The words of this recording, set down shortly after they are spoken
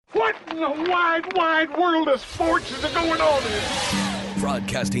What in the wide, wide world of sports is going on here?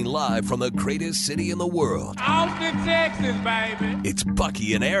 Broadcasting live from the greatest city in the world. Austin, Texas, baby. It's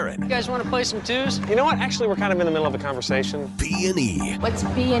Bucky and Aaron. You guys want to play some twos? You know what? Actually, we're kind of in the middle of a conversation. B&E. What's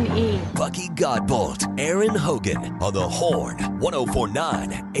B&E? Bucky Godbolt, Aaron Hogan on the Horn, 104.9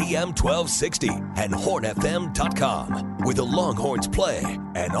 AM 1260 and hornfm.com, where the Longhorns play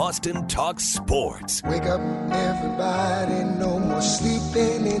and Austin talks sports. Wake up, everybody, no more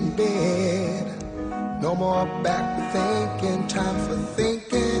sleeping in bed. No more backward thinking, time for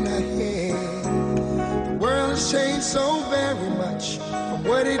thinking ahead. The world has changed so very much from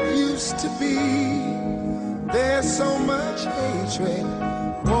what it used to be. There's so much hatred,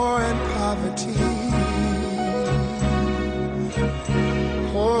 war and poverty.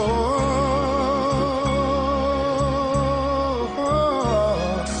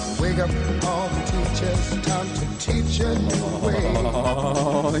 Wake up all the teachers, time to teach a new way.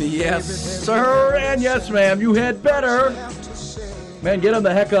 Oh, yes, sir, and yes, ma'am. You had better. Man, get them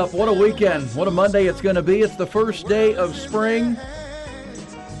the heck up. What a weekend. What a Monday it's going to be. It's the first day of spring.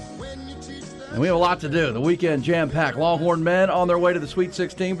 And we have a lot to do. The weekend jam-packed. Longhorn men on their way to the Sweet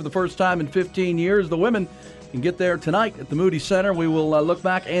 16 for the first time in 15 years. The women can get there tonight at the Moody Center. We will look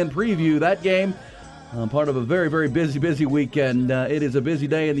back and preview that game. Part of a very, very busy weekend. It is a busy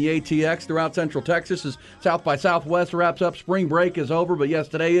day in the ATX throughout Central Texas as South by Southwest wraps up. Spring break is over, but yes,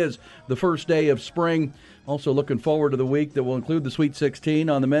 today is the first day of spring. Also looking forward to the week that will include the Sweet 16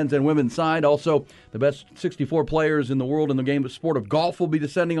 on the men's and women's side. Also, the best 64 players in the world in the game of sport of golf will be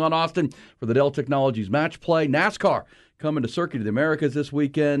descending on Austin for the Dell Technologies match play. NASCAR coming to Circuit of the Americas this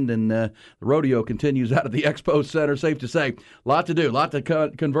weekend, and the rodeo continues out of the Expo Center. Safe to say, a lot to do, a lot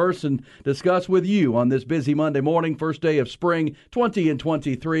to converse and discuss with you on this busy Monday morning, first day of spring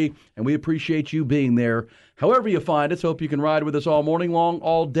 2023, and we appreciate you being there. However you find us, hope you can ride with us all morning long,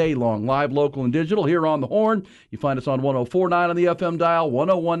 all day long, live, local, and digital here on the Horn. You find us on 104.9 on the FM dial,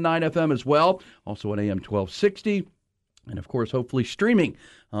 101.9 FM as well, also on AM 1260. And, of course, hopefully streaming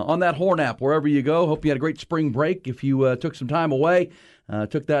on that Horn app wherever you go. Hope you had a great spring break. If you took some time away,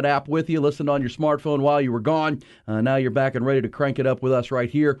 took that app with you, listened on your smartphone while you were gone, now you're back and ready to crank it up with us right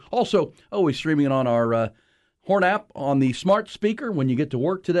here. Also, always streaming it on our Horn app on the smart speaker when you get to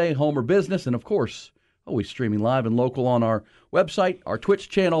work today, home or business. And, of course, always streaming live and local on our website, our Twitch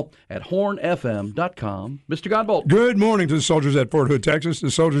channel at hornfm.com. Mr. Godbolt. Good morning to the soldiers at Fort Hood, Texas, the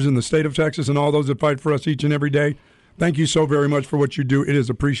soldiers in the state of Texas, and all those that fight for us each and every day. Thank you so very much for what you do. It is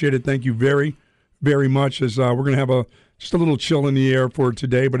appreciated. Thank you very, very much. As we're going to have just a little chill in the air for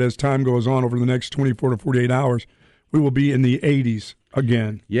today, but as time goes on over the next 24 to 48 hours, we will be in the 80s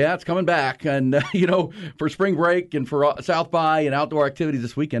again. Yeah, it's coming back. And, for spring break and for South by and outdoor activities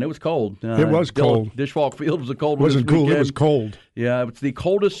this weekend, it was cold. It was cold. Dishwalk Field was a cold one. It wasn't cool. It was cold. Yeah, it's the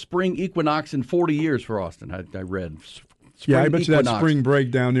coldest spring equinox in 40 years for Austin, I read. I bet you that spring break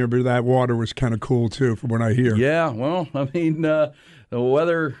down there, but that water was kind of cool, too, from what I hear. Yeah, well, I mean, the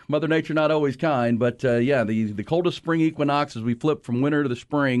weather, Mother Nature not always kind, but, the coldest spring equinox as we flip from winter to the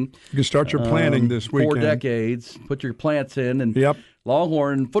spring. You can start your planting this weekend. 4 decades. Put your plants in. And yep.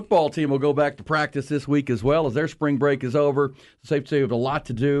 Longhorn football team will go back to practice this week as well as their spring break is over. It's safe to say we have a lot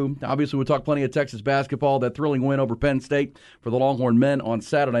to do. Obviously, we'll talk plenty of Texas basketball, that thrilling win over Penn State for the Longhorn men on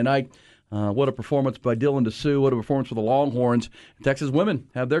Saturday night. What a performance by Dylan DeSue. What a performance for the Longhorns. Texas women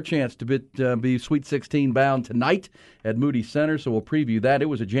have their chance to be Sweet 16 bound tonight at Moody Center, so we'll preview that. It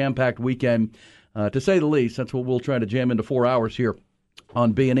was a jam-packed weekend, to say the least. That's what we'll try to jam into 4 hours here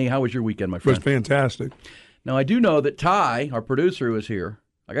on B&E. How was your weekend, my friend? It was fantastic. Now, I do know that Ty, our producer, who was here.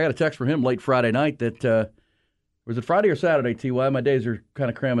 I got a text from him late Friday night that, was it Friday or Saturday, T.Y.? My days are kind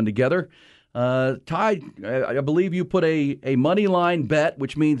of cramming together. Ty, I believe you put a money line bet,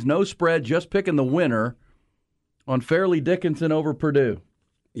 which means no spread, just picking the winner on Fairleigh Dickinson over Purdue.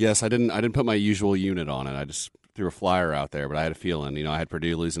 Yes, I didn't put my usual unit on it. I just threw a flyer out there, but I had a feeling. I had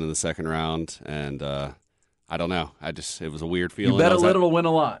Purdue losing in the second round, and I don't know. It was a weird feeling. You bet a little, win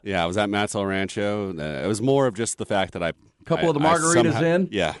a lot. Yeah, I was at Matt's El Rancho. It was more of just the fact that a couple of the margaritas in.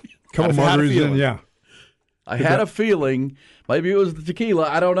 Yeah, a couple of margaritas in. Yeah. I had a feeling, maybe it was the tequila,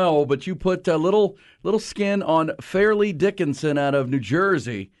 I don't know, but you put a little skin on Fairleigh Dickinson out of New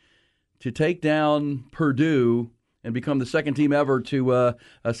Jersey to take down Purdue and become the second team ever to a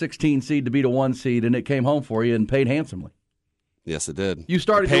 16 seed to beat a 1 seed, and it came home for you and paid handsomely. Yes, it did. You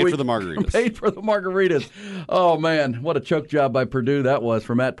started paid for the margaritas. Paid for the margaritas. Oh, man, what a choke job by Purdue that was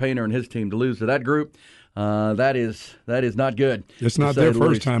for Matt Painter and his team to lose to that group. That is not good. It's not their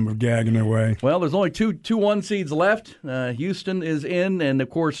first time of gagging their way. Well, there's only two 1 seeds left. Houston is in, and, of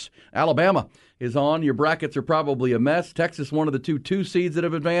course, Alabama is on. Your brackets are probably a mess. Texas, one of the 2 seeds that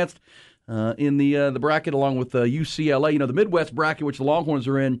have advanced in the bracket, along with UCLA. The Midwest bracket, which the Longhorns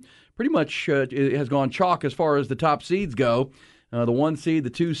are in, pretty much it has gone chalk as far as the top seeds go. The 1 seed, the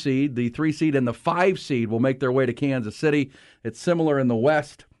 2 seed, the 3 seed, and the 5 seed will make their way to Kansas City. It's similar in the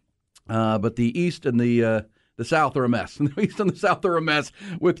West, but the East and the South are a mess. The East and the South are a mess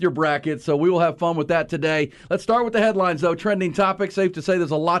with your bracket, so we will have fun with that today. Let's start with the headlines, though. Trending topics. Safe to say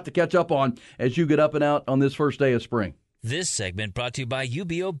there's a lot to catch up on as you get up and out on this first day of spring. This segment brought to you by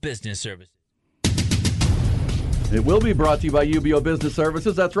UBO Business Services. It will be brought to you by UBO Business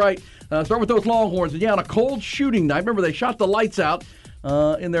Services. That's right. Start with those Longhorns. And, on a cold shooting night, remember they shot the lights out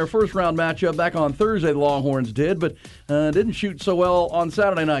in their first-round matchup back on Thursday, the Longhorns did, but didn't shoot so well on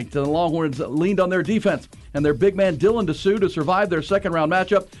Saturday night. The Longhorns leaned on their defense and their big man Dylan DeSue to survive their second-round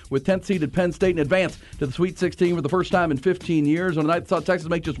matchup with 10th-seeded Penn State in advance to the Sweet 16 for the first time in 15 years. On a night that saw Texas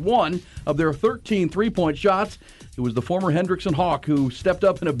make just one of their 13 three-point shots. It was the former Hendrickson Hawk who stepped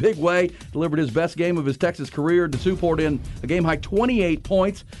up in a big way, delivered his best game of his Texas career. DeSue poured in a game-high 28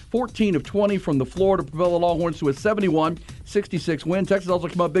 points, 14 of 20 from the floor to propel the Longhorns to a 71-66 win. Texas also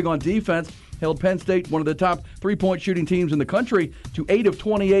came up big on defense, held Penn State, one of the top three-point shooting teams in the country, to 8 of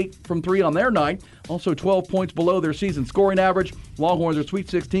 28 from three on their night. Also 12 points below their season scoring average. Longhorns are Sweet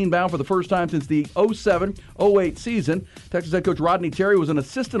 16 bound for the first time since the 07-08 season. Texas head coach Rodney Terry was an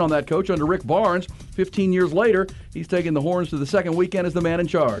assistant on that coach under Rick Barnes. 15 years later, he's taking the Horns to the second weekend as the man in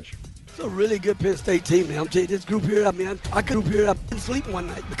charge. It's a really good Penn State team, man. I'm telling you, this group here, I couldn't sleep one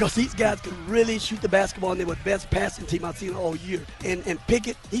night because these guys can really shoot the basketball, and they were the best passing team I've seen all year. And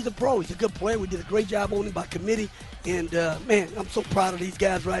Pickett, he's a pro. He's a good player. We did a great job on him by committee. And, man, I'm so proud of these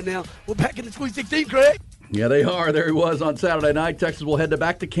guys right now. We're back in the Sweet 16, Craig. Yeah, they are. There he was on Saturday night. Texas will head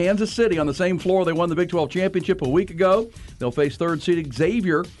back to Kansas City on the same floor they won the Big 12 championship a week ago. They'll face third-seeded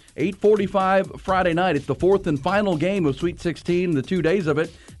Xavier, 8:45 Friday night. It's the fourth and final game of Sweet 16, the 2 days of it.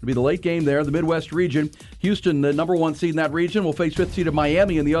 It'll be the late game there, the Midwest region. Houston, the number 1 seed in that region, will face fifth-seeded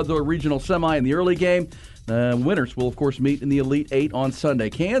Miami in the other regional semi in the early game. Winners will, of course, meet in the Elite Eight on Sunday.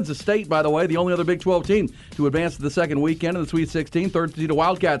 Kansas State, by the way, the only other Big 12 team to advance to the second weekend of the Sweet 16. Third-seeded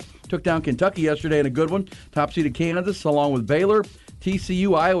Wildcats took down Kentucky yesterday in a good one. Top-seeded Kansas, along with Baylor,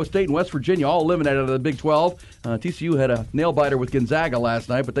 TCU, Iowa State, and West Virginia all eliminated out of the Big 12. TCU had a nail-biter with Gonzaga last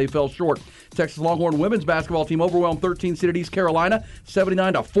night, but they fell short. Texas Longhorn women's basketball team overwhelmed 13-seeded East Carolina,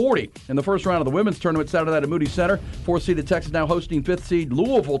 79-40 in the first round of the women's tournament Saturday night at Moody Center. Fourth-seeded Texas now hosting fifth-seed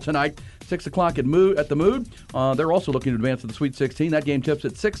Louisville tonight, 6 o'clock at the Mood. They're also looking to advance to the Sweet 16. That game tips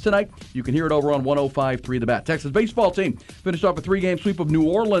at 6 tonight. You can hear it over on 105.3 The Bat. Texas baseball team finished off a 3-game sweep of New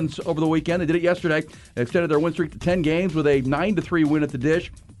Orleans over the weekend. They did it yesterday. They extended their win streak to 10 games with a 9-3 win at the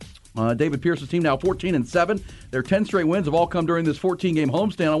Dish. David Pierce's team now 14-7. Their 10 straight wins have all come during this 14-game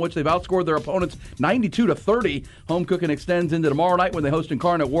homestand on which they've outscored their opponents 92-30. Home cooking extends into tomorrow night when they host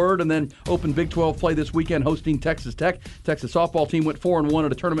Incarnate Word and then open Big 12 play this weekend hosting Texas Tech. Texas softball team went 4-1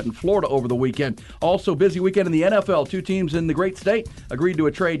 at a tournament in Florida over the weekend. Also busy weekend in the NFL. 2 teams in the great state agreed to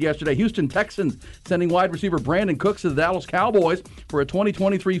a trade yesterday. Houston Texans sending wide receiver Brandon Cooks to the Dallas Cowboys for a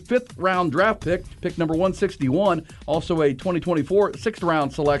 2023 fifth-round draft pick number 161. Also a 2024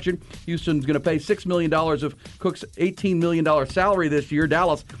 sixth-round selection. Houston's going to pay $6 million of Cook's $18 million salary this year.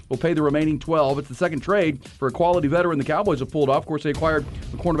 Dallas will pay the remaining $12. It's the second trade for a quality veteran the Cowboys have pulled off. Of course, they acquired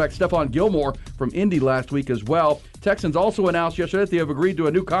the cornerback Stephon Gilmore from Indy last week as well. Texans also announced yesterday that they have agreed to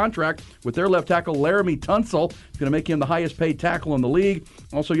a new contract with their left tackle Laramie Tunsil. It's going to make him the highest paid tackle in the league.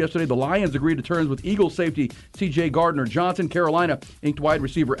 Also yesterday, the Lions agreed to terms with Eagles safety C.J. Gardner-Johnson. Carolina inked wide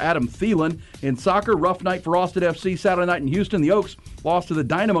receiver Adam Thielen. In soccer, rough night for Austin FC Saturday night in Houston. The Oaks lost to the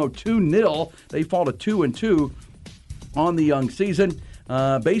Dynamo 2-0. They fall to 2-2 on the young season.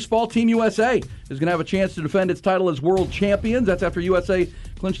 Baseball, Team USA is going to have a chance to defend its title as world champions. That's after USA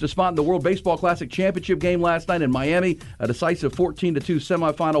clinched a spot in the World Baseball Classic Championship game last night in Miami, a decisive 14-2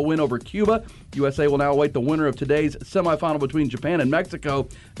 semifinal win over Cuba. USA will now await the winner of today's semifinal between Japan and Mexico.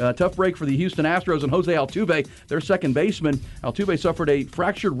 Tough break for the Houston Astros and Jose Altuve, their second baseman. Altuve suffered a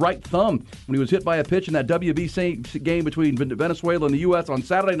fractured right thumb when he was hit by a pitch in that WBC game between Venezuela and the U.S. on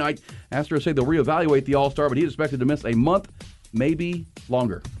Saturday night. Astros say they'll reevaluate the All-Star, but he's expected to miss a month, maybe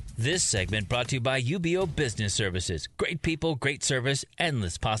longer. This segment brought to you by UBO Business Services. Great people, great service,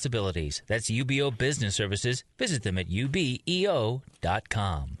 endless possibilities. That's UBO Business Services. Visit them at ubeo.com.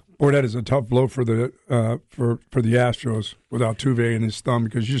 Boy, that is a tough blow for the Astros with Altuve in his thumb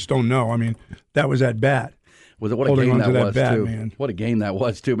because you just don't know. I mean, that was at bat. What a holding game on to that was, bat, too. man. What a game that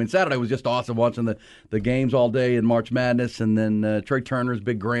was, too. I mean, Saturday was just awesome watching the games all day in March Madness, and then Trey Turner's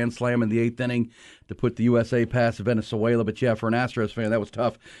big grand slam in the 8th inning to put the USA past Venezuela. But, yeah, for an Astros fan, that was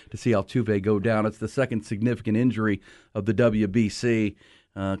tough to see Altuve go down. It's the second significant injury of the WBC.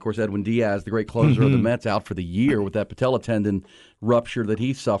 Of course, Edwin Diaz, the great closer of the Mets, out for the year with that patella tendon rupture that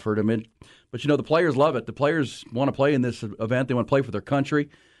he suffered. I mean, but, the players love it. The players want to play in this event. They want to play for their country.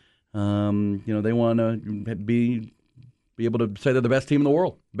 They want to be able to say they're the best team in the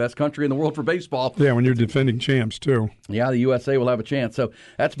world, best country in the world for baseball. Yeah, when you're defending champs, too. Yeah, the USA will have a chance. So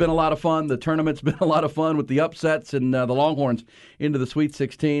that's been a lot of fun. The tournament's been a lot of fun with the upsets and the Longhorns into the Sweet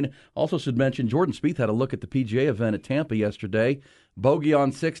 16. Also should mention Jordan Spieth had a look at the PGA event at Tampa yesterday. Bogey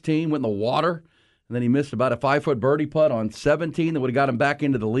on 16, went in the water. And then he missed about a 5-foot birdie putt on 17 that would have got him back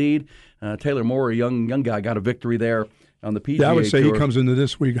into the lead. Taylor Moore, a young guy, got a victory there on the PGA Yeah, I would say Tour. He comes into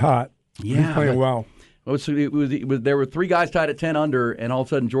this week hot. Yeah, he's playing well. There were 3 guys tied at 10 under, and all of a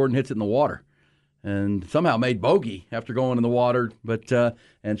sudden Jordan hits it in the water, and somehow made bogey after going in the water, but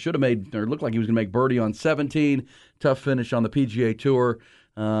and should have made, or looked like he was going to make birdie on 17. Tough finish on the PGA Tour.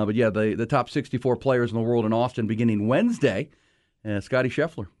 But yeah, the top 64 players in the world in Austin beginning Wednesday. Scotty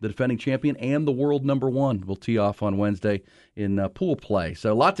Scheffler, the defending champion and the world number 1, will tee off on Wednesday in pool play.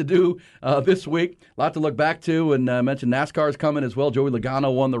 So a lot to do this week, a lot to look back to, and I mentioned NASCAR is coming as well. Joey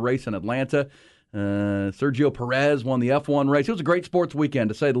Logano won the race in Atlanta. Sergio Perez won the F1 race. It was a great sports weekend,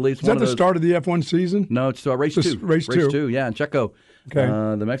 to say the least. Is that the start of the F1 season? No, it's race 2. Race 2, yeah, and Checo, okay.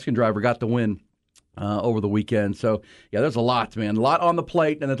 The Mexican driver, got the win over the weekend. So, yeah, there's a lot, man. A lot on the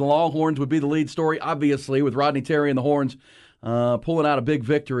plate, and the Longhorns would be the lead story, obviously, with Rodney Terry and the Horns pulling out a big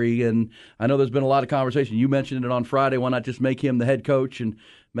victory. And I know there's been a lot of conversation. You mentioned it on Friday. Why not just make him the head coach and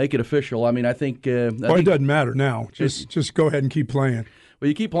make it official? I mean, I think it doesn't matter now. Just go ahead and keep playing. Well,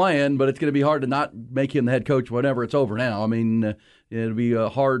 you keep playing, but it's going to be hard to not make him the head coach whenever it's over now. I mean, it'll be a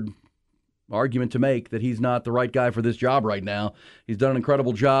hard argument to make that he's not the right guy for this job right now. He's done an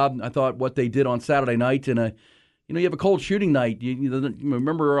incredible job. I thought what they did on Saturday night you have a cold shooting night. You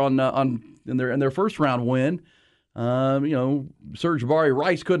remember in their first round win, Serge Jabari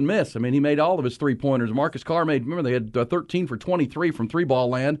Rice couldn't miss. I mean, he made all of his 3-pointers. Marcus Carr remember they had 13 for 23 from 3-ball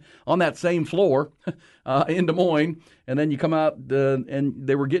land on that same floor in Des Moines. And then you come out and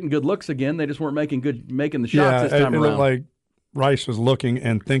they were getting good looks again. They just weren't making the shots this time around. It looked like Rice was looking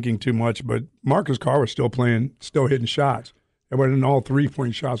and thinking too much, but Marcus Carr was still hitting shots. It wasn't all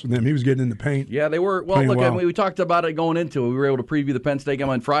 3-point shots with him. He was getting in the paint. Yeah, they were. Well, look, well. We talked about it going into it. We were able to preview the Penn State game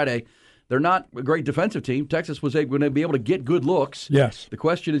on Friday. They're not a great defensive team. Texas was going to be able to get good looks. Yes. The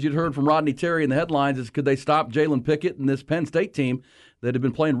question, as you'd heard from Rodney Terry in the headlines, is could they stop Jalen Pickett and this Penn State team that have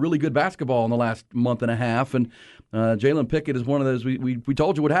been playing really good basketball in the last month and a half? And Jalen Pickett is one of those, we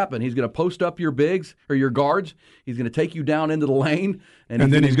told you what happened. He's going to post up your bigs or your guards. He's going to take you down into the lane.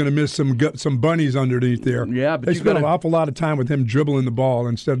 And then he's going to miss some bunnies underneath there. Yeah, but they spent an awful lot of time with him dribbling the ball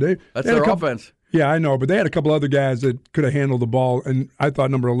instead. That's their offense. Yeah, I know, but they had a couple other guys that could have handled the ball, and I thought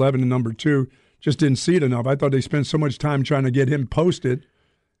number 11 and number 2 just didn't see it enough. I thought they spent so much time trying to get him posted.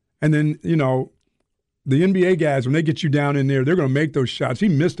 And then, the NBA guys, when they get you down in there, they're going to make those shots. He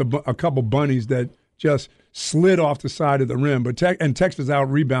missed a couple bunnies that just slid off the side of the rim. But Texas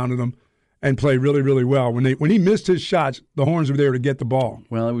out-rebounded them and played really, really well. When he missed his shots, the Horns were there to get the ball.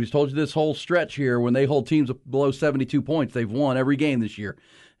 Well, we've told you this whole stretch here, when they hold teams below 72 points, they've won every game this year.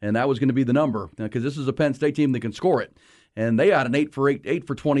 And that was going to be the number, because this is a Penn State team that can score it. And they had an 8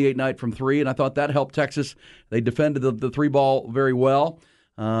 for 28 night from 3, and I thought that helped Texas. They defended the 3-ball very well.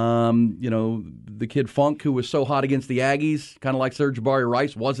 The kid Funk, who was so hot against the Aggies, kind of like Serge Jabari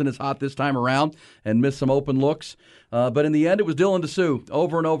Rice, wasn't as hot this time around and missed some open looks. But in the end, it was Dylan Dessou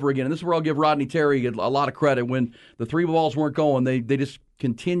over and over again. And this is where I'll give Rodney Terry a lot of credit. When the 3 balls weren't going, they just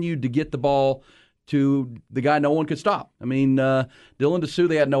continued to get the ball to the guy no one could stop. I mean, Dylan Dessou,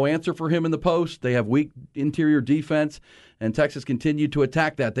 they had no answer for him in the post. They have weak interior defense, and Texas continued to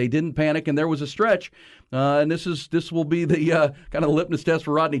attack that. They didn't panic, and there was a stretch. And this will be the kind of litmus test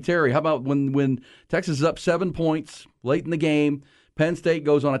for Rodney Terry. How about when Texas is up 7 points late in the game, Penn State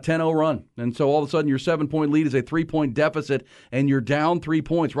goes on a 10-0 run, and so all of a sudden your 7-point lead is a 3-point deficit, and you're down 3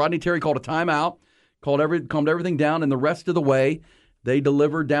 points. Rodney Terry called a timeout, calmed everything down, and the rest of the way they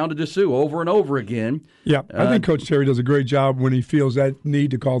delivered down to Dessou over and over again. Yeah, I think Coach Terry does a great job when he feels that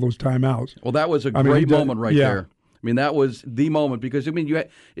need to call those timeouts. Well, that was a great moment right there. I mean, that was the moment because,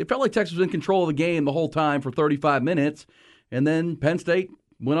 it felt like Texas was in control of the game the whole time for 35 minutes, and then Penn State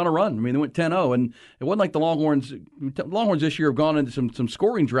went on a run. I mean, they went 10-0, and it wasn't like the Longhorns this year have gone into some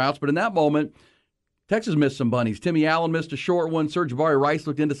scoring droughts, but in that moment, Texas missed some bunnies. Timmy Allen missed a short one. Jabari Rice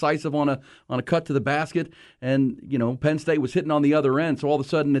looked indecisive on a cut to the basket, and Penn State was hitting on the other end. So all of a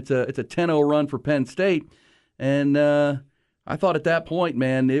sudden, it's a 10-0 run for Penn State, and I thought at that point,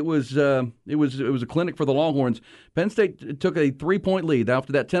 man, it was a clinic for the Longhorns. Penn State took a 3-point lead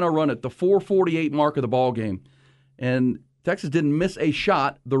after that 10-0 run at the 4:48 mark of the ball game, and Texas didn't miss a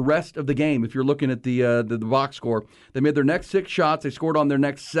shot the rest of the game. If you're looking at the box score, they made their next 6 shots. They scored on their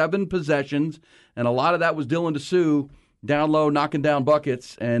next 7 possessions, and a lot of that was Dylan DeSue down low, knocking down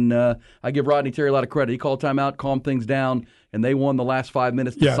buckets. And I give Rodney Terry a lot of credit. He called timeout, calmed things down, and they won the last 5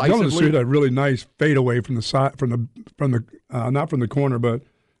 minutes decisively. Yeah, Dylan DeSue had a really nice fadeaway from the side, from the not from the corner, but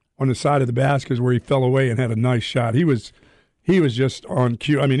on the side of the basket where he fell away and had a nice shot. He was just on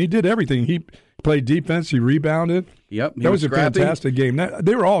cue. I mean, he did everything. He played defense. He rebounded. Yep, that was a fantastic game.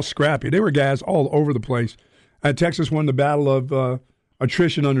 They were all scrappy. They were guys all over the place. And Texas won the battle of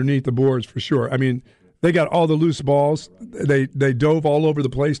attrition underneath the boards for sure. I mean, they got all the loose balls. They dove all over the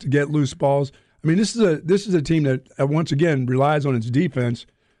place to get loose balls. I mean, this is a team that once again relies on its defense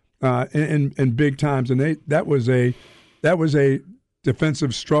in big times, and that was a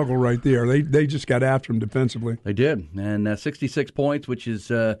defensive struggle right there. They just got after them defensively. They did, and 66 points, which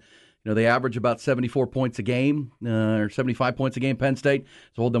is. They average about 74 points a game, or 75 points a game, Penn State.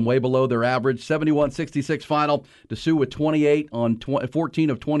 So hold them way below their average. 71-66 final. DeSue with 28 on 14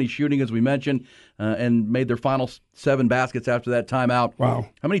 of 20 shooting, as we mentioned, and made their final 7 baskets after that timeout. Wow.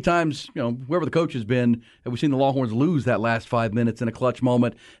 How many times, whoever the coach has been, have we seen the Longhorns lose that last 5 minutes in a clutch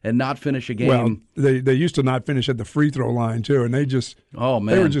moment and not finish a game? Well, they used to not finish at the free throw line, too, and they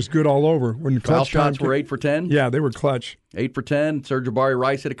were just good all over. When foul shots were 8 for 10? Yeah, they were clutch. 8 for 10. Jabari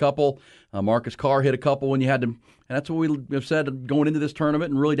Rice hit a couple. Marcus Carr hit a couple when you had to. And that's what we have said going into this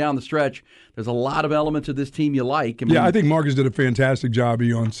tournament and really down the stretch. There's a lot of elements of this team you like. I think Marcus did a fantastic job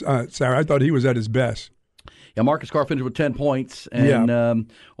on Saturday. I thought he was at his best. Yeah, Marcus Carr finished with 10 points and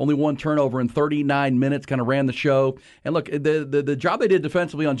only 1 turnover in 39 minutes, kind of ran the show. And look, the job they did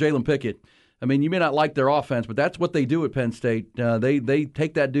defensively on Jalen Pickett, I mean, you may not like their offense, but that's what they do at Penn State. They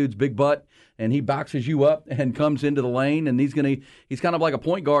take that dude's big butt, and he boxes you up and comes into the lane, and he's kind of like a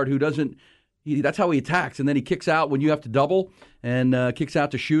point guard who doesn't. That's how he attacks, and then he kicks out when you have to double, and kicks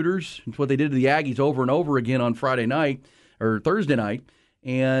out to shooters. It's what they did to the Aggies over and over again on Friday night or Thursday night.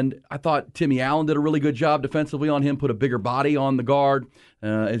 And I thought Timmy Allen did a really good job defensively on him, put a bigger body on the guard.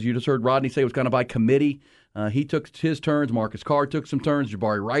 As you just heard Rodney say, it was kind of by committee. He took his turns. Marcus Carr took some turns.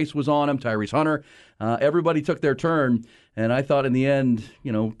 Jabari Rice was on him. Tyrese Hunter. Everybody took their turn. And I thought in the end,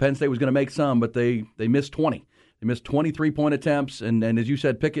 Penn State was going to make some, but they missed 20. They missed 23-point attempts, and as you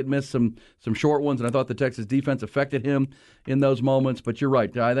said, Pickett missed some short ones, and I thought the Texas defense affected him in those moments. But you're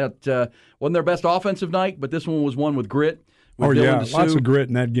right. That wasn't their best offensive night, but this one was one with grit. Dylan DeSue. Lots of grit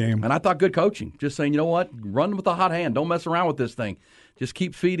in that game. And I thought good coaching. Just saying, you know what? Run with a hot hand. Don't mess around with this thing. Just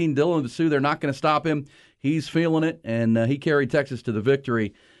keep feeding Dylan DeSue. They're not going to stop him. He's feeling it, and he carried Texas to the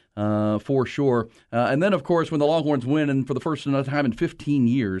victory for sure. And then, of course, when the Longhorns win, and for the first time in 15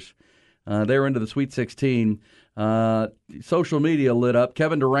 years, they're into the Sweet 16. Social media lit up.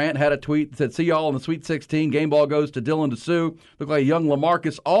 Kevin Durant had a tweet that said, "See y'all in the Sweet 16. Game ball goes to Dylan DeSue." Looked like a young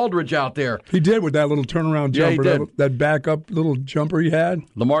LaMarcus Aldridge out there. He did with that little turnaround jumper, he did. That backup little jumper he had.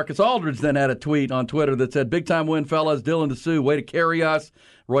 LaMarcus Aldridge then had a tweet on Twitter that said, "Big time win, fellas. Dylan DeSue, way to carry us."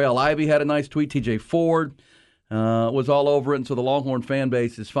 Royale Ivy had a nice tweet. TJ Ford was all over it, and so the Longhorn fan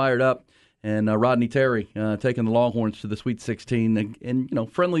base is fired up. And Rodney Terry taking the Longhorns to the Sweet 16,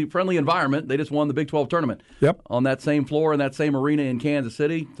 and friendly environment. They just won the Big 12 tournament. Yep. On that same floor in that same arena in Kansas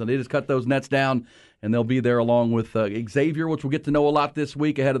City. So they just cut those nets down, and they'll be there along with Xavier, which we'll get to know a lot this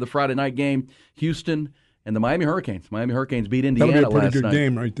week ahead of the Friday night game. Houston and the Miami Hurricanes. Miami Hurricanes beat Indiana last night. That'll be a pretty good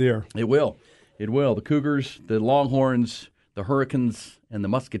game right there. It will. The Cougars, the Longhorns, the Hurricanes, and the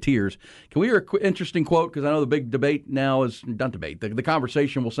Musketeers. Can we hear an interesting quote? Because I know the big debate now is, not debate, the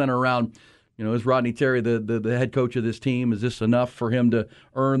conversation will center around, is Rodney Terry the head coach of this team? Is this enough for him to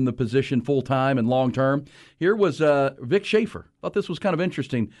earn the position full-time and long-term? Here was Vic Schaefer. I thought this was kind of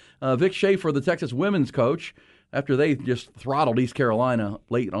interesting. Vic Schaefer, the Texas women's coach, after they just throttled East Carolina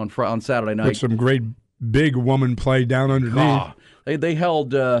late on Saturday night. With some great big woman play down underneath. They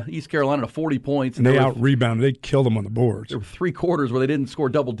held East Carolina to 40 points. And they out-rebounded. They killed them on the boards. There were 3 quarters where they didn't score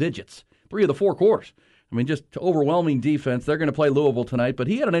double digits. 3 of the 4 quarters. I mean, just overwhelming defense. They're going to play Louisville tonight. But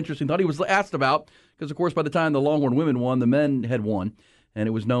he had an interesting thought. He was asked about, because, of course, by the time the Longhorn women won, the men had won. And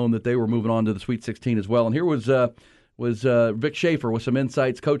it was known that they were moving on to the Sweet 16 as well. And here was Vic Schaefer with some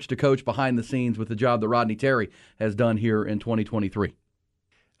insights, coach to coach, behind the scenes with the job that Rodney Terry has done here in 2023.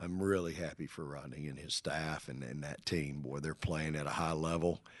 I'm really happy for Rodney and his staff and that team. Boy, they're playing at a high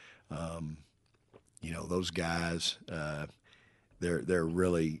level. those guys, they're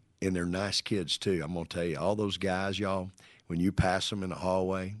really, and they're nice kids too. I'm gonna tell you, all those guys, y'all, when you pass them in the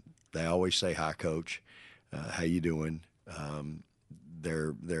hallway, they always say, "Hi, Coach. How you doing?"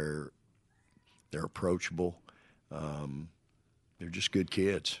 They're approachable. They're just good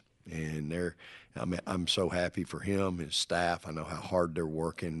kids, and I'm so happy for him, his staff. I know how hard they're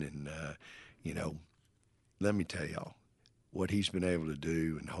working, and let me tell y'all what he's been able to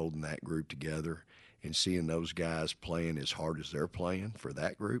do and holding that group together and seeing those guys playing as hard as they're playing for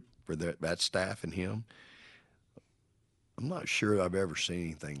that group, for that staff and him. I'm not sure I've ever seen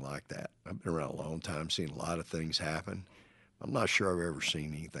anything like that. I've been around a long time, seen a lot of things happen. I'm not sure I've ever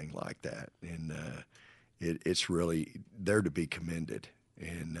seen anything like that. And it's really, they're to be commended.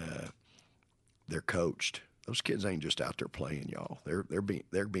 And they're coached. Those kids ain't just out there playing, y'all.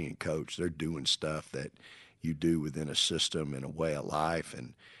 They're being coached. They're doing stuff that you do within a system and a way of life.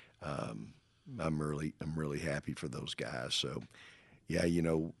 And I'm really happy for those guys. So, yeah,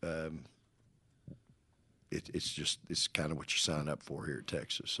 it's kind of what you sign up for here at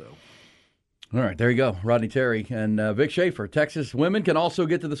Texas. So. All right, there you go, Rodney Terry and Vic Schaefer. Texas women can also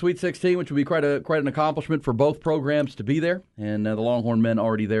get to the Sweet 16, which would be quite an accomplishment for both programs to be there. And the Longhorn men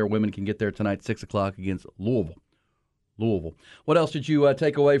already there. Women can get there tonight, 6 o'clock against Louisville. What else did you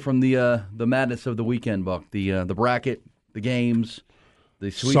take away from the madness of the weekend, Buck? The bracket, the games, the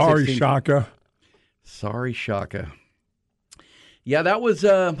Sweet 16. Sorry, Shaka. Yeah, that was.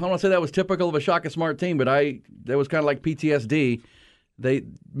 I don't want to say that was typical of a Shaka Smart team, but that was kind of like PTSD.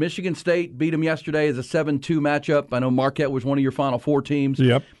 Michigan State beat them yesterday as a 7-2 matchup. I know Marquette was one of your Final Four teams.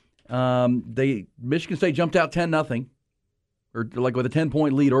 Yep. Michigan State jumped out 10-0, or like with a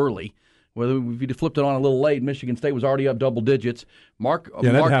 10-point lead early. Whether if you flipped it on a little late, Michigan State was already up double digits.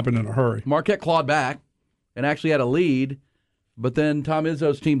 That happened in a hurry. Marquette clawed back and actually had a lead, but then Tom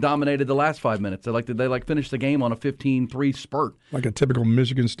Izzo's team dominated the last 5 minutes. They finished the game on a 15-3 spurt, like a typical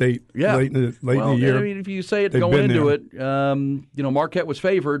Michigan State late in the year. I mean, if you say it going into it, Marquette was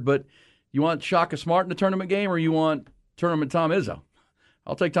favored, but you want Shaka Smart in the tournament game, or you want tournament Tom Izzo?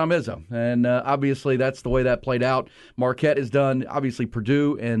 I'll take Tom Izzo, and obviously that's the way that played out. Marquette is done. Obviously,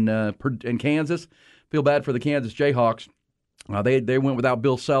 Purdue and Kansas. Feel bad for the Kansas Jayhawks. They went without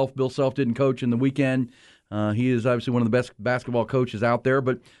Bill Self. Bill Self didn't coach in the weekend. He is obviously one of the best basketball coaches out there,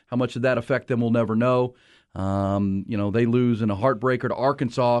 but how much did that affect them, we'll never know. They lose in a heartbreaker to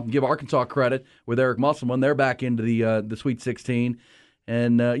Arkansas. Give Arkansas credit with Eric Musselman. They're back into the Sweet 16.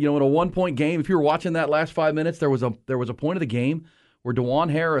 And in a 1-point game, if you were watching that last 5 minutes, there was a point of the game where DeJuan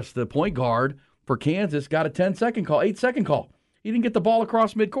Harris, the point guard for Kansas, got a 8-second call. He didn't get the ball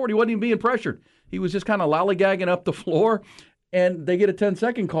across midcourt. He wasn't even being pressured. He was just kind of lollygagging up the floor, and they get a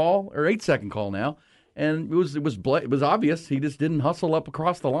 10-second call, or 8-second call now. And it was obvious he just didn't hustle up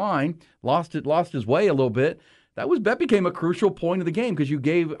across the line, lost his way a little bit. That became a crucial point of the game because you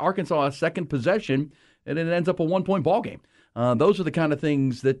gave Arkansas a second possession, and it ends up a 1-point ball game. Those are the kind of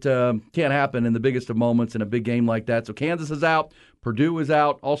things that can't happen in the biggest of moments in a big game like that. So Kansas is out, Purdue is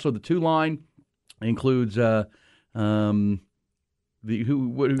out. Also, the 2-line includes Kentucky's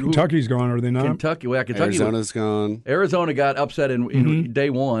gone, are they not? Kentucky. Arizona's gone. Arizona got upset in day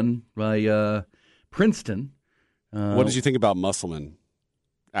one by Princeton. What did you think about Musselman?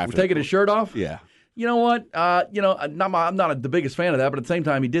 After taking his shirt off? Yeah. You know what? I'm not the biggest fan of that, but at the same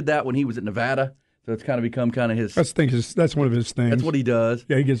time, he did that when he was at Nevada. So it's kind of become kind of his. That's one of his things. That's what he does.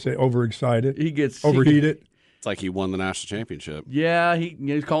 Yeah, he gets overexcited. He gets overheated. It's like he won the national championship. Yeah,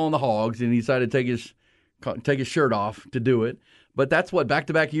 he's calling the Hogs, and he decided to take his shirt off to do it. But that's what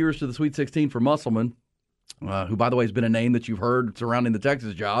back-to-back years to the Sweet 16 for Musselman, who, by the way, has been a name that you've heard surrounding the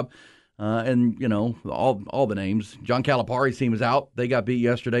Texas job. And all the names. John Calipari's team is out. They got beat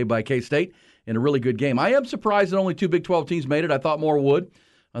yesterday by K-State in a really good game. I am surprised that only 2 Big 12 teams made it. I thought more would.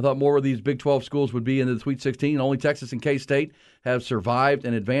 I thought more of these Big 12 schools would be in the Sweet 16. Only Texas and K-State have survived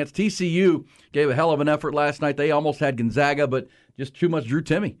and advanced. TCU gave a hell of an effort last night. They almost had Gonzaga, but just too much Drew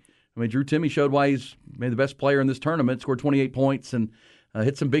Timme. I mean, Drew Timme showed why he's maybe the best player in this tournament, scored 28 points and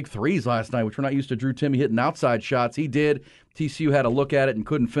hit some big threes last night, which we're not used to Drew Timme hitting outside shots. He did. TCU had a look at it and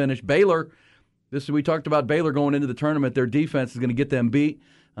couldn't finish. Baylor, we talked about Baylor going into the tournament. Their defense is going to get them beat.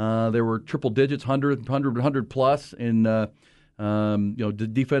 There were triple digits, 100 plus in the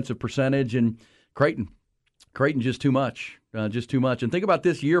defensive percentage. And Creighton just too much. And think about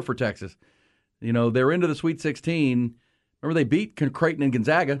this year for Texas. They're into the Sweet 16. Remember they beat Creighton and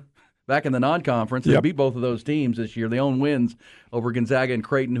Gonzaga back in the non-conference. They beat both of those teams this year. They own wins over Gonzaga and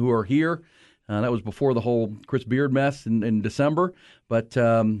Creighton, who are here. That was before the whole Chris Beard mess in December. But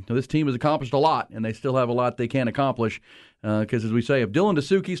this team has accomplished a lot, and they still have a lot they can accomplish. Because, as we say, if Dylan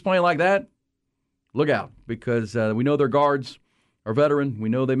Dasuki's playing like that, look out, because we know their guards are veteran. We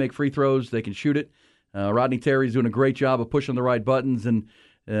know they make free throws. They can shoot it. Rodney Terry's doing a great job of pushing the right buttons, and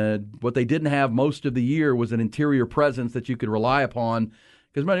what they didn't have most of the year was an interior presence that you could rely upon.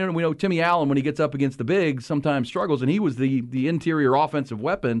 Because we know Timmy Allen, when he gets up against the bigs, sometimes struggles, and he was the interior offensive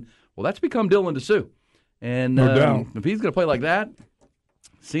weapon. Well, that's become Dylan DeSue. And no doubt. If he's going to play like that,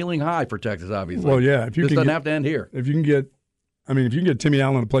 ceiling high for Texas, obviously. Well, yeah. If you this doesn't have to end here. If you can get Timmy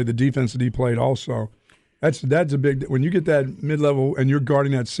Allen to play the defense that he played also, that's a big – when you get that mid-level and you're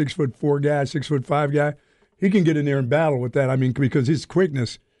guarding that 6'4" guy, 6'5" guy, he can get in there and battle with that. I mean, because his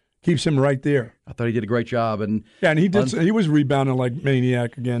quickness – keeps him right there. I thought he did a great job, and he did. He was rebounding like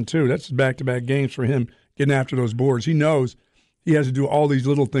maniac again too. That's back-to-back games for him getting after those boards. He knows he has to do all these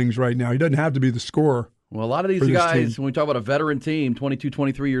little things right now. He doesn't have to be the scorer. Well, a lot of these guys, when we talk about a veteran team, 22,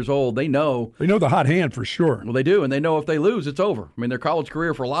 23 years old, they know the hot hand for sure. Well, they do, and they know if they lose, it's over. I mean, their college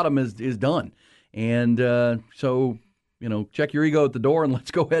career for a lot of them is done, and so. Check your ego at the door and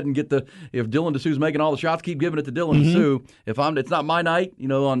let's go ahead and get if Dylan DeSue's making all the shots, keep giving it to Dylan DeSue. If it's not my night,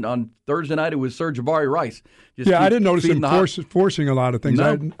 on Thursday night it was Sir Jabari Rice. I didn't notice him forcing a lot of things.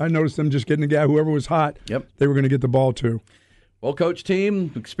 No. I noticed them just getting the guy, whoever was hot, they were going to get the ball to. Well, coach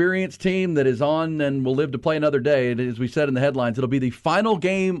team, experienced team that is on and will live to play another day. As we said in the headlines, it'll be the final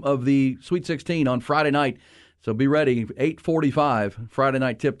game of the Sweet 16 on Friday night. So be ready, 8:45 Friday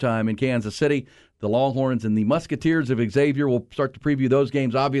night tip time in Kansas City. The Longhorns and the Musketeers of Xavier will start to preview those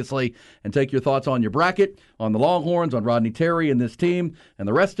games, obviously, and take your thoughts on your bracket, on the Longhorns, on Rodney Terry and this team, and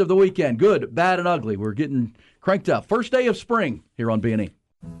the rest of the weekend. Good, bad, and ugly. We're getting cranked up. First day of spring here on B&E.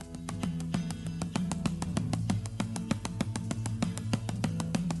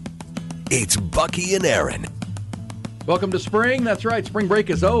 It's Bucky and Aaron. Welcome to spring. That's right. Spring break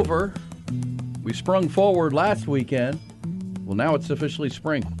is over. We sprung forward last weekend. Well, now it's officially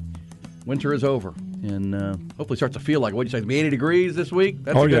spring. Winter is over, and hopefully starts to feel like, what do you say, it's 80 degrees this week?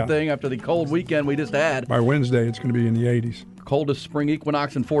 That's a good thing after the cold weekend we just had. By Wednesday, it's going to be in the 80s. Coldest spring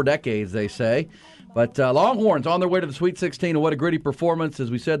equinox in 4 decades, they say. But Longhorns on their way to the Sweet 16, and what a gritty performance. As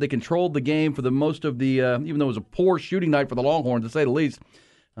we said, they controlled the game for the most of the, even though it was a poor shooting night for the Longhorns, to say the least,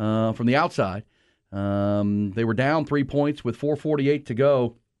 from the outside. They were down 3 points with 4:48 to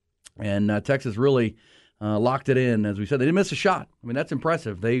go, and Texas really... locked it in. As we said, they didn't miss a shot. I mean, that's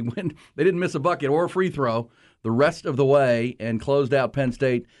impressive. They didn't miss a bucket or a free throw the rest of the way and closed out Penn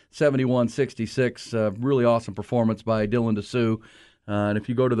State 71-66. Really awesome performance by Dylan DeSue. And if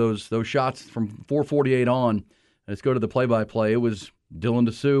you go to those shots from 4:48 on, let's go to the play-by-play. It was Dylan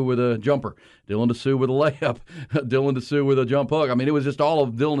DeSue with a jumper, Dylan DeSue with a layup, Dylan DeSue with a jump hook. I mean, it was just all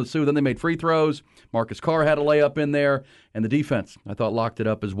of Dylan DeSue. Then they made free throws. Marcus Carr had a layup in there, and the defense, I thought, locked it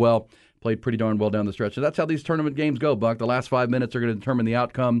up as well. Played pretty darn well down the stretch. So that's how these tournament games go, Buck. The last 5 minutes are going to determine the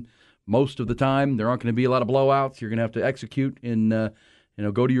outcome most of the time. There aren't going to be a lot of blowouts. You're going to have to execute and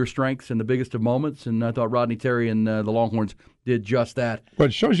go to your strengths in the biggest of moments. And I thought Rodney Terry and the Longhorns did just that. But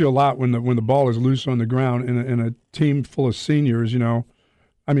it shows you a lot when the ball is loose on the ground in a team full of seniors.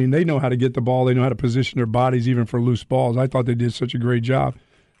 I mean, they know how to get the ball. They know how to position their bodies even for loose balls. I thought they did such a great job.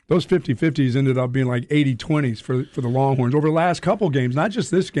 Those 50-50s ended up being like 80-20s for the Longhorns over the last couple games, not just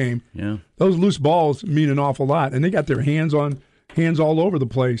this game. Yeah, those loose balls mean an awful lot, and they got their hands all over the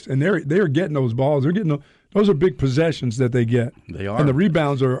place, and they're getting those balls. Those are big possessions that they get. They are, and the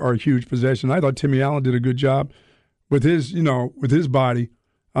rebounds are a huge possession. I thought Timmy Allen did a good job with his body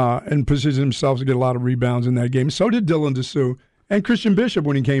and positioned himself to get a lot of rebounds in that game. So did Dylan DeSue. And Christian Bishop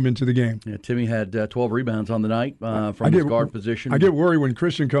when he came into the game. Yeah, Timmy had 12 rebounds on the night from his guard position. I get worried when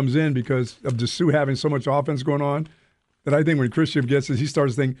Christian comes in because of DeSue having so much offense going on that I think when Christian gets it, he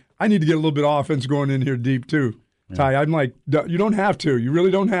starts thinking, I need to get a little bit of offense going in here deep too. Yeah. Ty, I'm like, you don't have to. You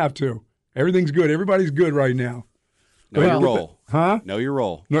really don't have to. Everything's good. Everybody's good right now. Know your role. Huh? Know your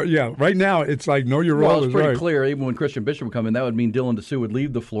role. No, yeah, right now it's like know your role. Well, it's pretty right. clear. Even when Christian Bishop would come in, that would mean Dylan DeSue would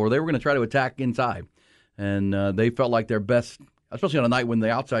leave the floor. They were going to try to attack inside. And they felt like their best, especially on a night when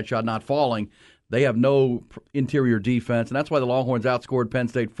the outside shot not falling, they have no interior defense, and that's why the Longhorns outscored Penn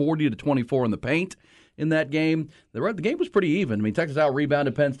State 40-24 in the paint in that game. The game was pretty even. I mean, Texas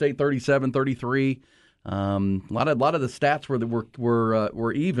out-rebounded Penn State 37-33. A lot of the stats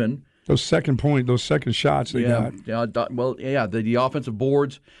were even. Those second shots they got. The offensive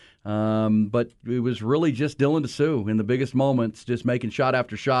boards. But it was really just Dylan DeSue in the biggest moments, just making shot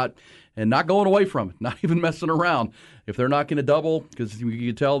after shot and not going away from it, not even messing around. If they're not going to double, because you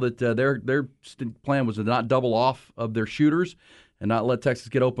could tell that their plan was to not double off of their shooters and not let Texas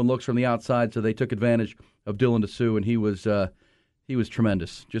get open looks from the outside, so they took advantage of Dylan DeSue, and he was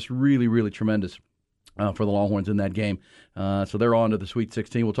tremendous, just really, really tremendous. for the Longhorns in that game. So they're on to the Sweet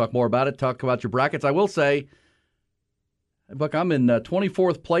 16. We'll talk more about it, talk about your brackets. I will say, Buck, I'm in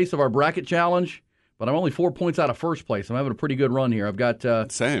 24th place of our bracket challenge, but I'm only 4 points out of first place. I'm having a pretty good run here. I've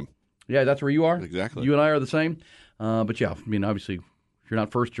got same. Yeah, that's where you are? Exactly. You and I are the same. But yeah, I mean, obviously, if you're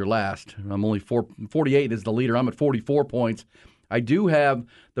not first, you're last. I'm only 48 is the leader. I'm at 44 points. I do have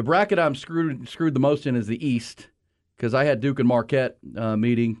the bracket I'm screwed the most in is the East, because I had Duke and Marquette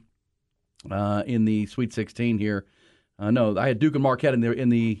meeting in the Sweet 16 here. No, I had Duke and Marquette in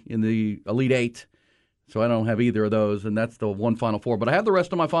the Elite Eight, so I don't have either of those, and that's the one Final Four. But I have the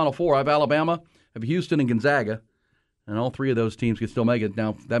rest of my Final Four. I have Alabama, I have Houston, and Gonzaga, and all three of those teams can still make it.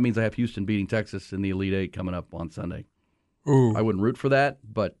 Now, that means I have Houston beating Texas in the Elite Eight coming up on Sunday. Ooh. I wouldn't root for that,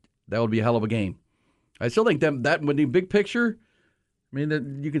 but that would be a hell of a game. I still think that would be big picture. I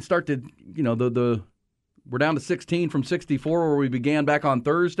mean, you can start to, we're down to 16 from 64 where we began back on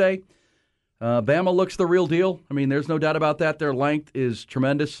Thursday. Bama looks the real deal. I mean, there's no doubt about that. Their length is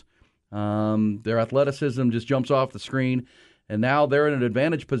tremendous. Their athleticism just jumps off the screen. And now they're in an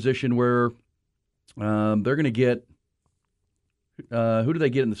advantage position where they're going to get who do they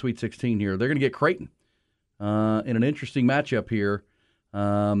get in the Sweet 16 here? They're going to get Creighton in an interesting matchup here.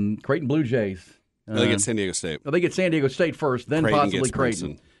 Creighton Blue Jays. They get San Diego State. They get San Diego State first, then Creighton possibly gets Creighton.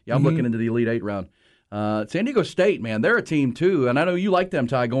 Princeton. Yeah, I'm looking into the Elite Eight round. San Diego State, man, they're a team too, and I know you like them,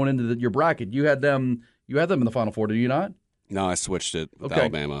 Ty, going into your bracket. You had them in the Final Four, did you not? No, I switched it with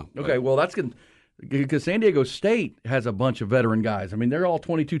Alabama. Okay, well, that's good because San Diego State has a bunch of veteran guys. I mean, they're all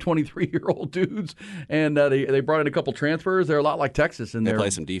 22, 23-year-old dudes, and they brought in a couple transfers. They're a lot like Texas. And they play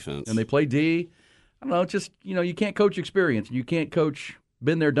some defense. And they play D. I don't know, just, you can't coach experience. You can't coach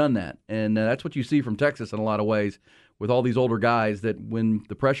been there, done that. And that's what you see from Texas in a lot of ways with all these older guys that when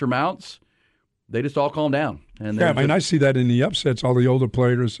the pressure mounts, they just all calm down. And yeah, I mean, I see that in the upsets, all the older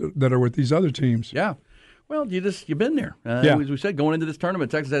players that are with these other teams. Yeah. Well, you've been there. Yeah. As we said, going into this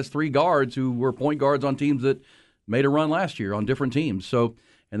tournament, Texas has 3 guards who were point guards on teams that made a run last year on different teams. So,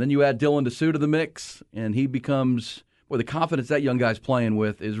 and then you add Dylan DeSue to the mix, and he becomes the confidence that young guy's playing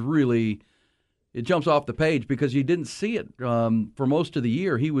with is really it jumps off the page because you didn't see it for most of the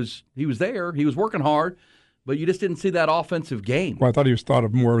year. He was there, he was working hard, but you just didn't see that offensive game. Well, I thought he was thought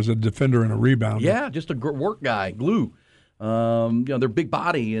of more as a defender and a rebounder. Yeah, just a work guy, glue. They're big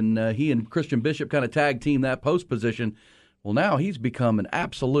body, and he and Christian Bishop kind of tag team that post position. Well, now he's become an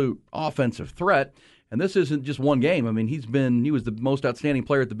absolute offensive threat, and this isn't just one game. I mean, he was the most outstanding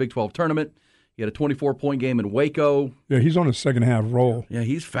player at the Big 12 tournament. He had a 24-point game in Waco. Yeah, he's on a second-half roll. Yeah,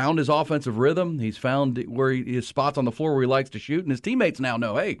 he's found his offensive rhythm. He's found his spots on the floor where he likes to shoot, and his teammates now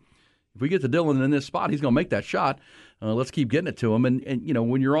know, hey, if we get to Dylan in this spot, he's going to make that shot. Let's keep getting it to him. And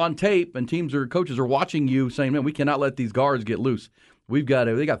when you're on tape and coaches are watching you saying, man, we cannot let these guards get loose. They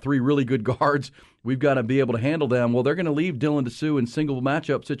got 3 really good guards. We've got to be able to handle them. Well, they're going to leave Dylan DeSue in single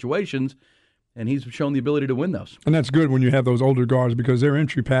matchup situations, and he's shown the ability to win those. And that's good when you have those older guards because their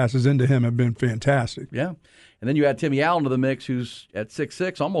entry passes into him have been fantastic. Yeah. And then you add Timmy Allen to the mix, who's at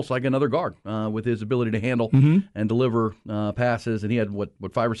 6'6", almost like another guard with his ability to handle and deliver passes. And he had,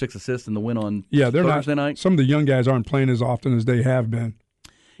 5 or 6 assists in the win on Thursday night? Some of the young guys aren't playing as often as they have been,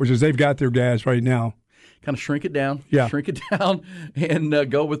 which is they've got their guys right now. Kind of shrink it down. Yeah. Shrink it down and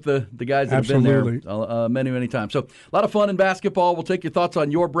go with the guys that have been there many, many times. So a lot of fun in basketball. We'll take your thoughts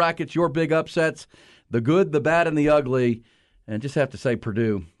on your brackets, your big upsets, the good, the bad, and the ugly. And just have to say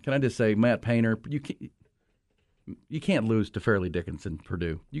Purdue. Can I just say Matt Painter, you can't lose to Fairleigh Dickinson,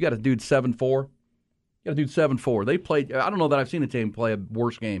 Purdue. You got a dude 7-4. They played. I don't know that I've seen a team play a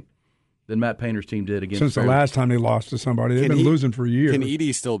worse game than Matt Painter's team did against Since the last time they lost to somebody. They've been losing for years. Can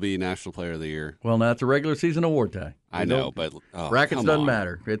Edey still be National Player of the Year? Well, now it's a regular season award, Ty. I know, but brackets doesn't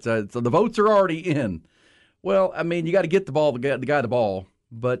matter. So the votes are already in. Well, I mean, you got to get the guy the ball.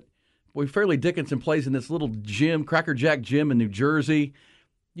 But Fairleigh Dickinson plays in this little gym, Cracker Jack gym in New Jersey.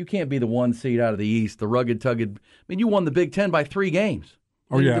 You can't be the 1 seed out of the East, the rugged, tugged. I mean, you won the Big Ten by 3 games.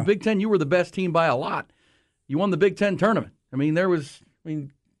 Oh, yeah. The Big Ten, you were the best team by a lot. You won the Big Ten tournament. You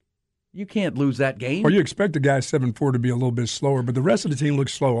can't lose that game. Or you expect the guy 7-4 to be a little bit slower, but the rest of the team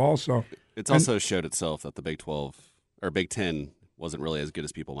looks slow also. It's also showed itself that the Big 12 or Big 10 wasn't really as good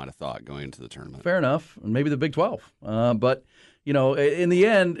as people might have thought going into the tournament. Fair enough, and maybe the Big 12. But in the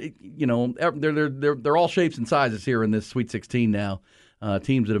end, they're all shapes and sizes here in this Sweet 16 now.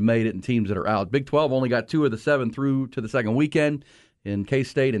 Teams that have made it and teams that are out. Big 12 only got 2 of the 7 through to the second weekend in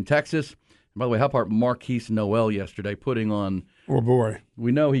K-State and Texas. And by the way, how about Marquise Noel yesterday putting on? Oh, boy.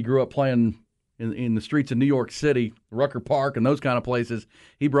 We know he grew up playing in the streets of New York City, Rucker Park and those kind of places.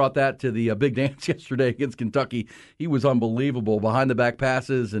 He brought that to the big dance yesterday against Kentucky. He was unbelievable. Behind-the-back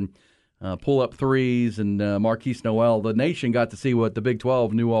passes and pull-up threes, and Marquise Noel. The nation got to see what the Big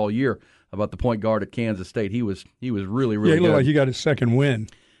 12 knew all year about the point guard at Kansas State. He was really, really he good. looked like he got his second win.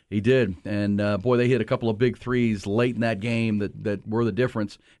 He did, and boy, they hit a couple of big threes late in that game that were the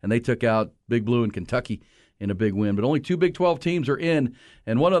difference, and they took out Big Blue and Kentucky in a big win. But only 2 Big 12 teams are in.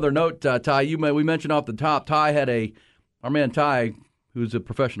 And one other note, Ty, we mentioned off the top, Ty had our man Ty, who's a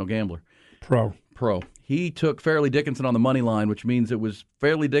professional gambler. Pro. He took Fairleigh Dickinson on the money line, which means it was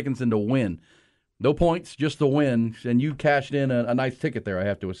Fairleigh Dickinson to win. No points, just the win, and you cashed in a nice ticket there, I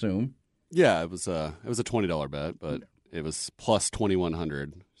have to assume. Yeah, it was a $20 bet, but it was plus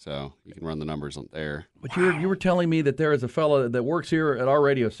 2,100, so you can run the numbers on there. But you were telling me that there is a fella that works here at our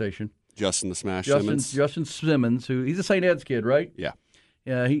radio station, Justin the Smash Simmons. Justin Simmons, he's a St. Ed's kid, right? Yeah.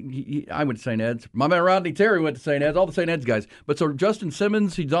 Yeah, I went to St. Ed's. My man Rodney Terry went to St. Ed's. All the St. Ed's guys. But so Justin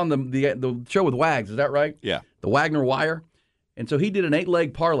Simmons, he's on the show with Wags. Is that right? Yeah. The Wagner Wire. And so he did an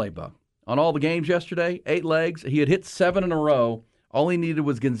 8-leg parlay, Buck, on all the games yesterday. 8 legs. He had hit 7 in a row. All he needed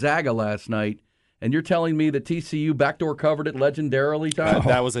was Gonzaga last night. And you're telling me that TCU backdoor covered it legendarily, Tom?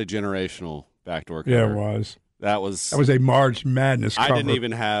 That was a generational backdoor cover. Yeah, it was. That was a March Madness cover. I didn't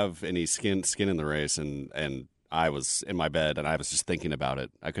even have any skin in the race, and I was in my bed, and I was just thinking about it.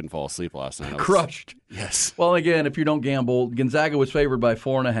 I couldn't fall asleep last night. Crushed. Yes. Well, again, if you don't gamble, Gonzaga was favored by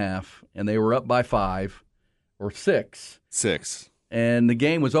 4.5, and they were up by 5 or 6. 6. And the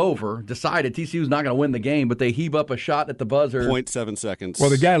game was over. Decided TCU's not going to win the game, but they heave up a shot at the buzzer. 0.7 seconds. Well,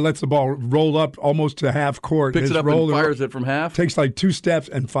 the guy lets the ball roll up almost to half court. Picks it up and fires it from half. Takes like 2 steps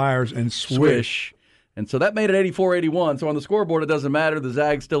and fires and swish. And so that made it 84-81. So on the scoreboard, it doesn't matter. The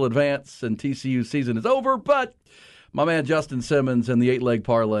Zags still advance, and TCU's season is over. But my man Justin Simmons and the 8-leg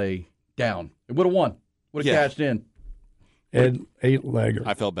parlay down. It would have won. Would have cashed in. 8-legger.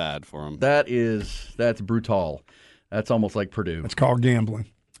 I felt bad for him. That's brutal. That's almost like Purdue. It's called gambling.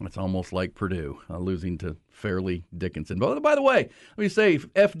 It's almost like Purdue losing to Fairleigh Dickinson. But by the way, let me say,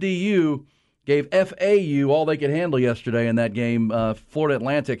 FDU gave FAU all they could handle yesterday in that game. Florida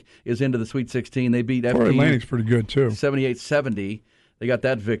Atlantic is into the Sweet 16. They beat FDU. Florida Atlantic's pretty good, too. 78-70. They got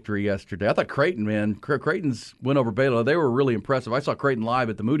that victory yesterday. I thought Creighton's win over Baylor, they were really impressive. I saw Creighton live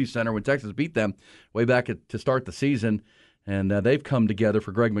at the Moody Center when Texas beat them way back to start the season. And they've come together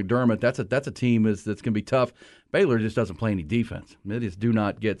for Greg McDermott. That's a team that's going to be tough. Baylor just doesn't play any defense. They just do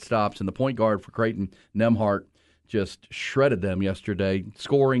not get stops. And the point guard for Creighton, Nemhart, just shredded them yesterday,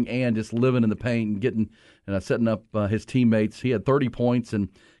 scoring and just living in the paint and getting setting up his teammates. He had 30 points and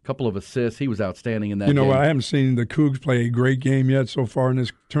a couple of assists. He was outstanding in that game. You know what? I haven't seen the Cougs play a great game yet so far in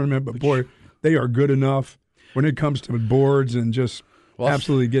this tournament, but boy, they are good enough when it comes to boards and just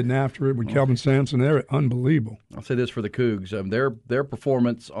absolutely getting after it with Kelvin Sampson. They're unbelievable. I'll say this for the Cougs. Their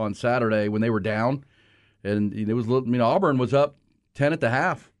performance on Saturday when they were down, and it was, Auburn was up 10 at the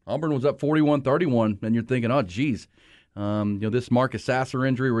half. Auburn was up 41-31, and you're thinking, oh, geez. This Marcus Sasser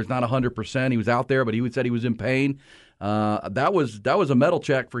injury where he's not 100%. He was out there, but he said he was in pain. That was a medal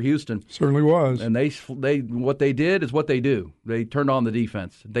check for Houston. Certainly was. And they what they did is what they do. They turned on the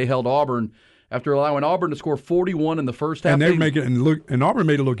defense. They held Auburn after allowing Auburn to score 41 in the first half. And and Auburn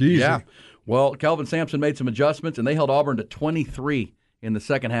made it look easy. Yeah. Well, Kelvin Sampson made some adjustments, and they held Auburn to 23 in the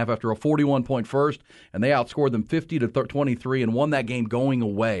second half after a 41-point first, and they outscored them 50-23 and won that game going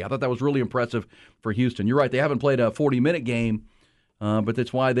away. I thought that was really impressive for Houston. You're right, they haven't played a 40-minute game, but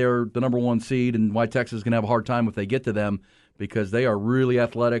that's why they're the number 1 seed and why Texas is going to have a hard time if they get to them because they are really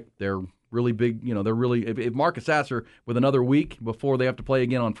athletic. They're really big. They're really. If Marcus Sasser, with another week before they have to play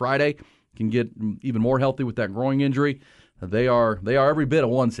again on Friday, can get even more healthy with that groin injury, they are every bit a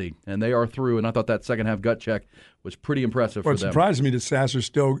 1 seed, and they are through. And I thought that second half gut check was pretty impressive for them. It surprised me that Sasser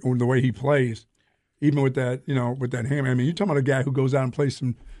still, the way he plays, even with that, with that hammer. I mean, you're talking about a guy who goes out and plays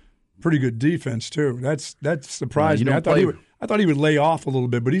some pretty good defense too. That surprised me. I thought he would lay off a little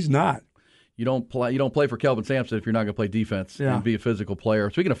bit, but he's not. You don't play for Kelvin Sampson if you're not going to play defense and be a physical player.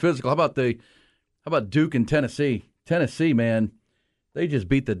 Speaking of physical, how about Duke and Tennessee? Tennessee, man, they just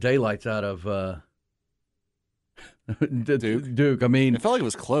beat the daylights out of Duke. I mean, it felt like it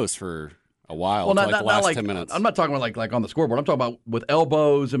was close for a while. Well, the last 10 minutes. I'm not talking about like on the scoreboard. I'm talking about with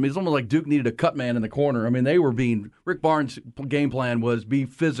elbows. I mean, it's almost like Duke needed a cut man in the corner. I mean, Rick Barnes' game plan was be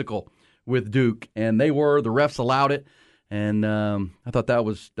physical with Duke, and they were. The refs allowed it, and I thought that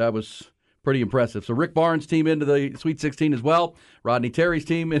was pretty impressive. So Rick Barnes' team into the Sweet 16 as well. Rodney Terry's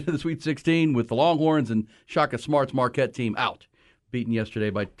team into the Sweet 16 with the Longhorns and Shaka Smart's Marquette team out. beaten yesterday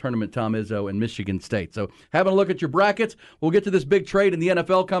by tournament Tom Izzo and Michigan State. So having a look at your brackets. We'll get to this big trade in the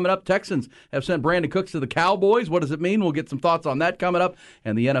NFL coming up. Texans have sent Brandon Cooks to the Cowboys. What does it mean? We'll get some thoughts on that coming up.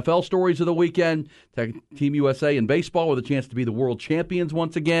 And the NFL stories of the weekend. Team USA in baseball with a chance to be the world champions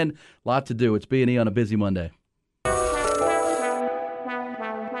once again. Lot to do. It's B&E on a busy Monday.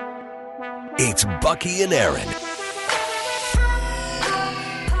 It's Bucky and Aaron.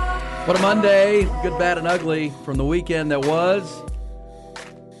 What a Monday. Good, bad, and ugly from the weekend that was.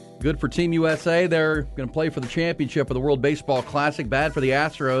 Good for Team USA. They're going to play for the championship of the World Baseball Classic. Bad for the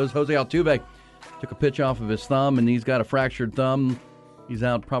Astros. Jose Altuve took a pitch off of his thumb, and he's got a fractured thumb. He's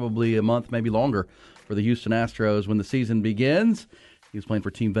out probably a month, maybe longer, for the Houston Astros when the season begins. He was playing for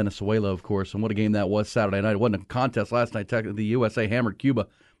Team Venezuela, of course, and what a game that was Saturday night. It wasn't a contest last night. The USA hammered Cuba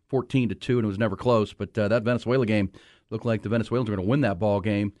 14-2, and it was never close. But that Venezuela game looked like the Venezuelans were going to win that ball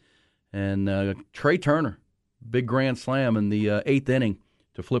game. And Trey Turner, big grand slam in the eighth inning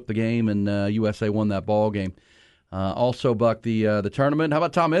to flip the game, and USA won that ball game. Also, Buck, the tournament. How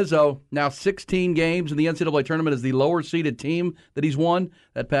about Tom Izzo? Now 16 games in the NCAA tournament as the lower-seeded team that he's won.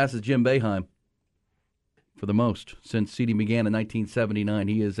 That passes Jim Boeheim for the most since seeding began in 1979.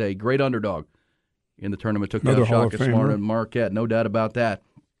 He is a great underdog in the tournament. Took that shot at Smart and Marquette. No doubt about that.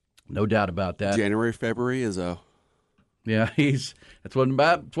 No doubt about that. January, February, Izzo. Yeah, that's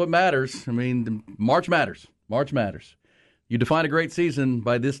what matters. I mean, March matters. March matters. You define a great season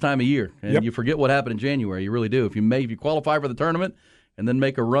by this time of year, and you forget what happened in January. You really do. If you qualify for the tournament and then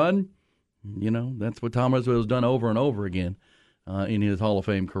make a run, that's what Tom Izzo has done over and over again in his Hall of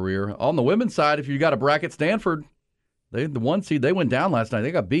Fame career. On the women's side, if you got a bracket, Stanford, the one seed, they went down last night.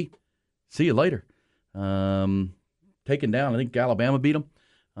 They got beat. See you later. Taken down. I think Alabama beat them.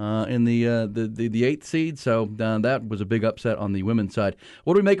 In the 8th seed, so that was a big upset on the women's side.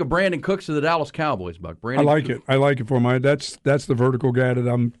 What do we make of Brandon Cooks to the Dallas Cowboys, Buck? I like it. I like it for him. That's the vertical guy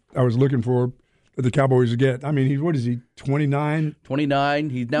that I was looking for that the Cowboys get. I mean, what is he? 29. 29.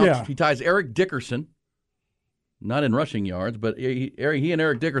 He ties Eric Dickerson, not in rushing yards, but he and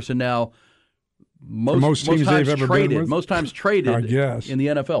Eric Dickerson now most teams times they've ever traded. been with? Most times traded. I guess. In the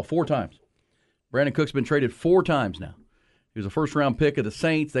NFL 4 times. Brandon Cooks has been traded 4 times now. He was a first-round pick of the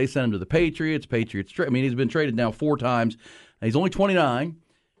Saints. They sent him to the Patriots. He's been traded now 4 times. He's only 29.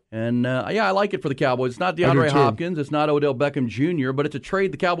 And, I like it for the Cowboys. It's not DeAndre Hopkins. It's not Odell Beckham Jr., but it's a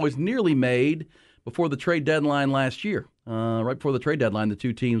trade the Cowboys nearly made before the trade deadline last year. Right before the trade deadline, the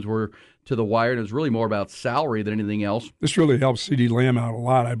 2 teams were to the wire, and it was really more about salary than anything else. This really helps CeeDee Lamb out a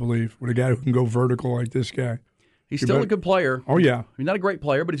lot, I believe, with a guy who can go vertical like this guy. He's still a good player. Oh, yeah. He's not a great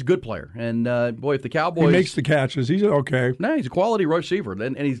player, but he's a good player. And, if the Cowboys... He makes the catches. He's okay. No, he's a quality receiver.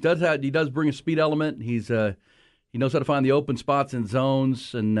 And he does bring a speed element. He knows how to find the open spots and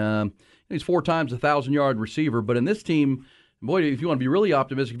zones. And he's 4 times 1,000-yard receiver. But in this team, boy, if you want to be really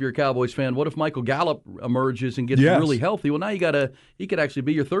optimistic, if you're a Cowboys fan, what if Michael Gallup emerges and gets really healthy? Well, now he could actually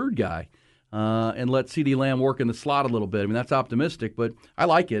be your 3rd guy and let CeeDee Lamb work in the slot a little bit. I mean, that's optimistic, but I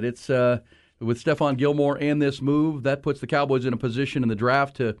like it. It's... with Stephon Gilmore and this move, that puts the Cowboys in a position in the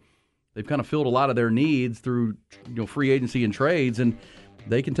draft they've kind of filled a lot of their needs through free agency and trades, and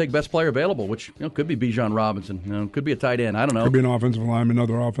they can take best player available, which could be Bijan Robinson, could be a tight end. I don't know. Could be an offensive lineman,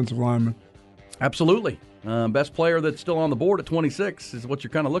 another offensive lineman. Absolutely. Best player that's still on the board at 26 is what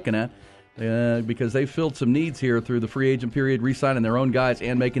you're kind of looking at because they filled some needs here through the free agent period, re-signing their own guys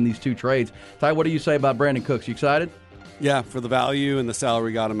and making these 2 trades. Ty, what do you say about Brandon Cooks? You excited? Yeah, for the value and the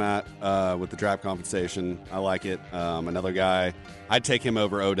salary we got him at with the draft compensation, I like it. Another guy, I'd take him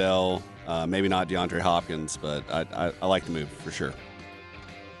over Odell. Maybe not DeAndre Hopkins, but I like the move for sure.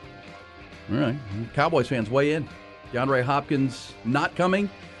 All right. Cowboys fans weigh in. DeAndre Hopkins not coming,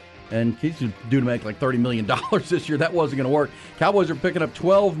 and he's due to make like $30 million this year. That wasn't going to work. Cowboys are picking up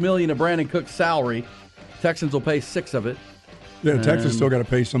 $12 million of Brandon Cooks' salary. Texans will pay 6 of it. Yeah, Texas still got to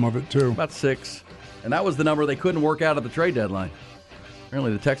pay some of it, too. About 6. And that was the number they couldn't work out at the trade deadline.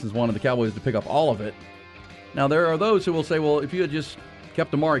 Apparently the Texans wanted the Cowboys to pick up all of it. Now, there are those who will say, well, if you had just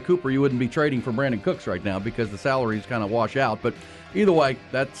kept Amari Cooper, you wouldn't be trading for Brandon Cooks right now because the salaries kind of wash out. But either way,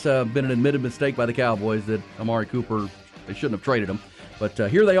 that's been an admitted mistake by the Cowboys that Amari Cooper, they shouldn't have traded him. But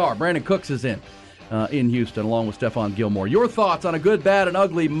here they are. Brandon Cooks is in Houston along with Stephon Gilmore. Your thoughts on a good, bad, and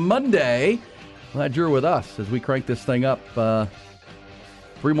ugly Monday. Glad you're with us as we crank this thing up.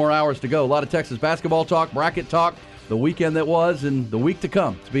 3 more hours to go. A lot of Texas basketball talk, bracket talk, the weekend that was, and the week to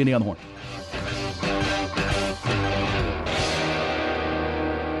come. It's B&E on the Horn.